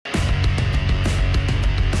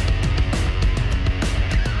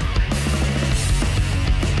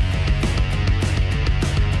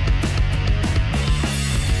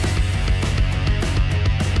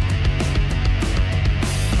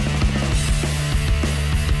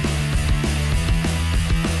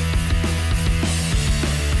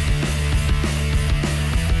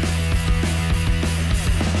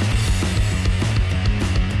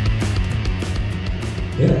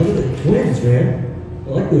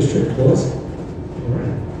those tricks, boys.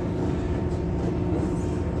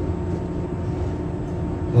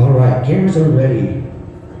 All right, cameras are ready.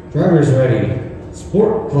 Drivers ready.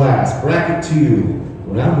 Sport class, bracket 2,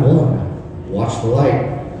 round 1. Watch the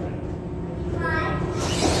light.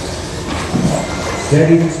 That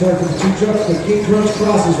even start with the 2 trucks, the King Crunch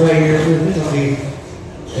crosses right here for the penalty.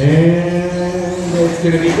 And it's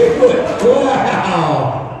going to be Bigfoot.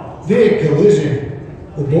 Wow! Big collision.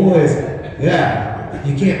 The boys, yeah,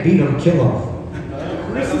 you can't beat them, kill them.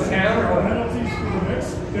 Chris is hammer penalties for the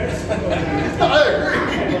next I agree.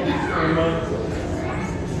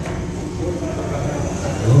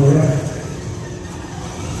 All right.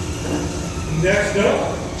 Next up,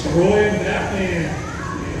 Troy and Batman,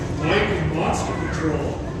 and Mike and Monster Patrol.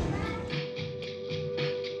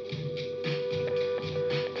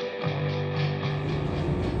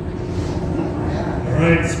 All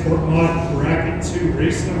right, Sport Mod Bracket 2,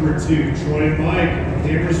 race number 2, Troy and Mike,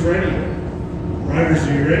 cameras ready. Drivers,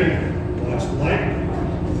 are you ready? Watch the light.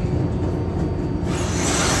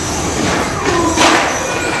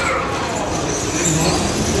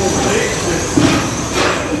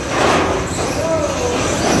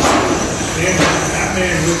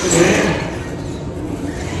 Batman with the win.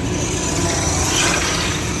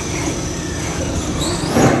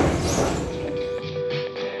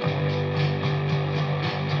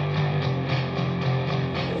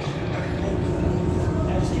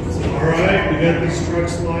 All right, we got these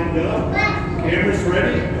trucks lined up. Cameras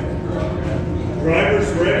ready. Drivers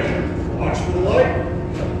ready. Watch for the light.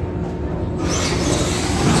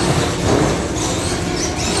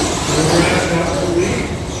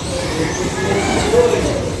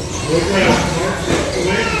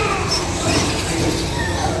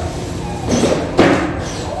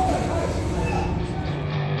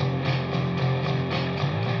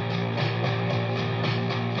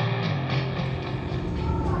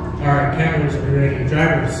 Alright, cameras, are you ready?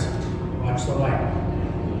 Drivers, watch the light.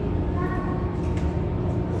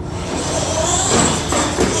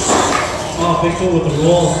 Oh, big foot with the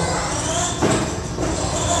roll.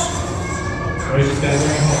 Troy's just got to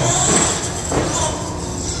bring it home.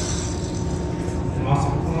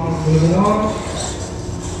 Awesome. Moving on.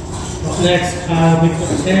 Up next,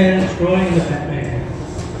 Bigfoot 10, Troy and the Batman.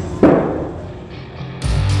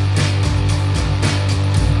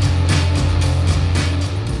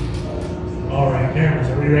 Alright, cameras,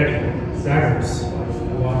 are we ready? Drivers,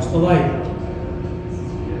 watch the light.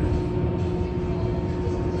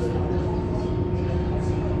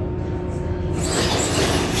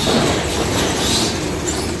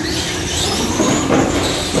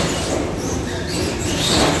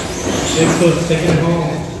 Bigfoot, taking it home.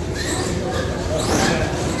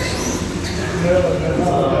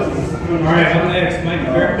 Alright, up next, Mike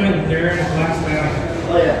Barefoot and Darren and Blackstown.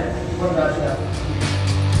 Oh yeah, one notch now.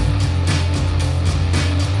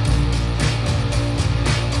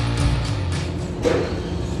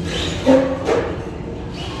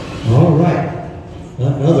 All right,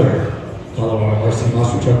 another Colorado RC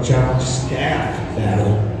Monster Truck Challenge staff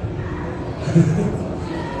battle.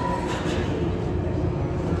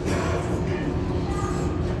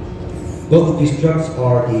 Both of these trucks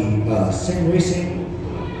are the Sim Racing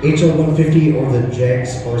HL150 or the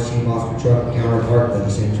Jags RC Monster Truck counterpart of the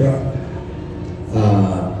same truck.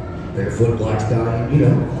 Barefoot, Blackstown, you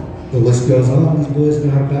know, the list goes on. These boys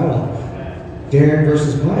know how to battle. Darren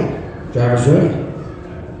versus Mike. Drivers ready.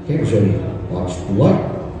 Cameras ready. Watch the light.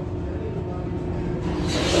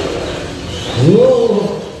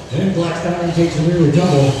 Whoa! And Blackstown takes a really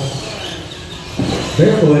double.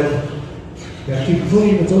 Barefoot. Gotta keep it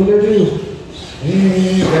clean, that's all you gotta do.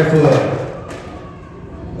 And Barefoot.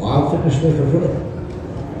 Wild finish there for Foot.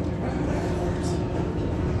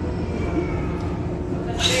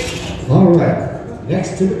 Alright,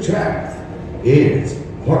 next to the track is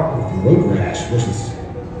Mark with the Road Rash versus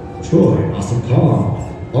Troy, Awesome Kong.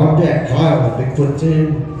 On deck, Kyle with Bigfoot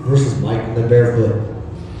 10 versus Mike and the Barefoot.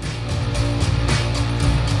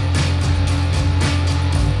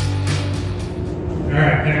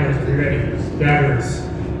 Alright, cameras, are you ready? Drivers,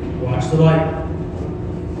 watch the light.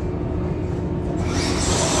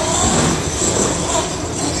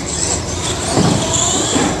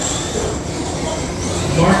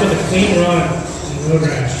 Mark with a clean run in the Road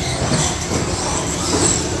Rash.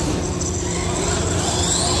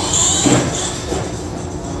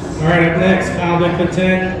 Alright, up next, Kyle Bigfoot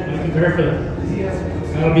 10, Mike and Barefoot.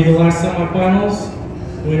 That'll be the last semifinals.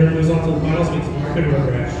 The winner moves on to the finals against Mark and Road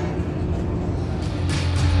Rash.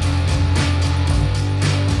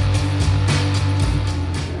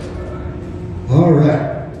 All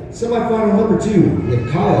right, semifinal number 2, we have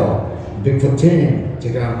Kyle, Bigfoot 10,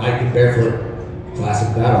 taking on Mike and Barefoot.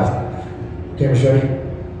 Classic battle. Cameras ready.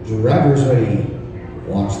 Drivers ready.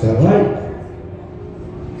 Watch that light.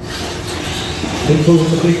 Bigfoot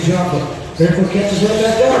with the big jump. Barefoot catches right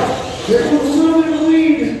back up. Barefoot a little bit of the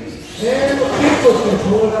lead. And Bigfoot's going to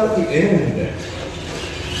pull it out at the end.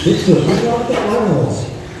 Bigfoot bring out the finals.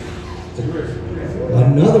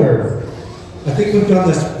 Another. I think we've done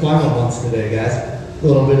this final once today, guys. A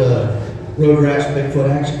little bit of road rash Bigfoot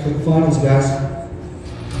action for the finals, guys.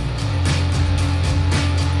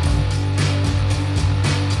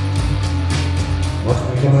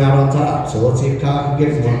 Mark's coming out on top, so let's see if Kyle can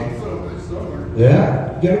get one.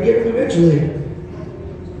 Yeah, you gotta get him eventually.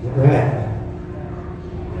 All right.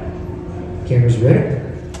 Cameras ready.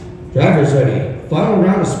 Drivers ready. Final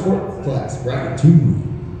round of sport class, bracket 2.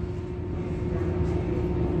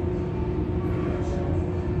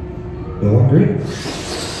 Go on green.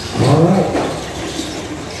 All right.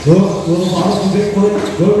 Little bottle from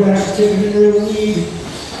Bigfoot. Road Rash is taking the lead.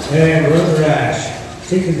 And Road Rash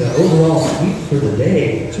taking the overall sweep for the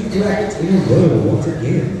day. 2 brackets in a row once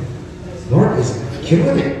again. Mark is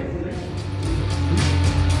killing it.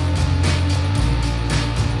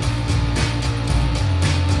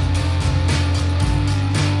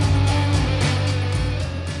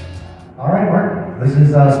 All right, Mark. This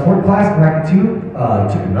is sport class bracket 2.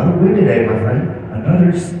 Took another win today, my friend.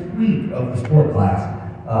 Another sweep of the sport class.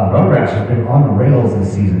 Road Rash has been on the rails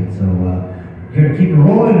this season, so you're gonna keep it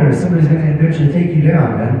rolling, or somebody's gonna eventually take you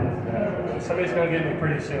down, man. Somebody's going to get me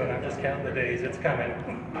pretty soon. I'm just counting the days. It's coming.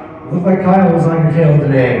 Looks like Kyle was on your tail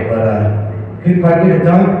today, but couldn't quite get it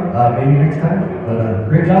done. Maybe next time. But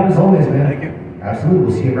great job as always, man. Thank you. Absolutely.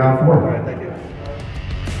 We'll see you in round 4. All right, thank you.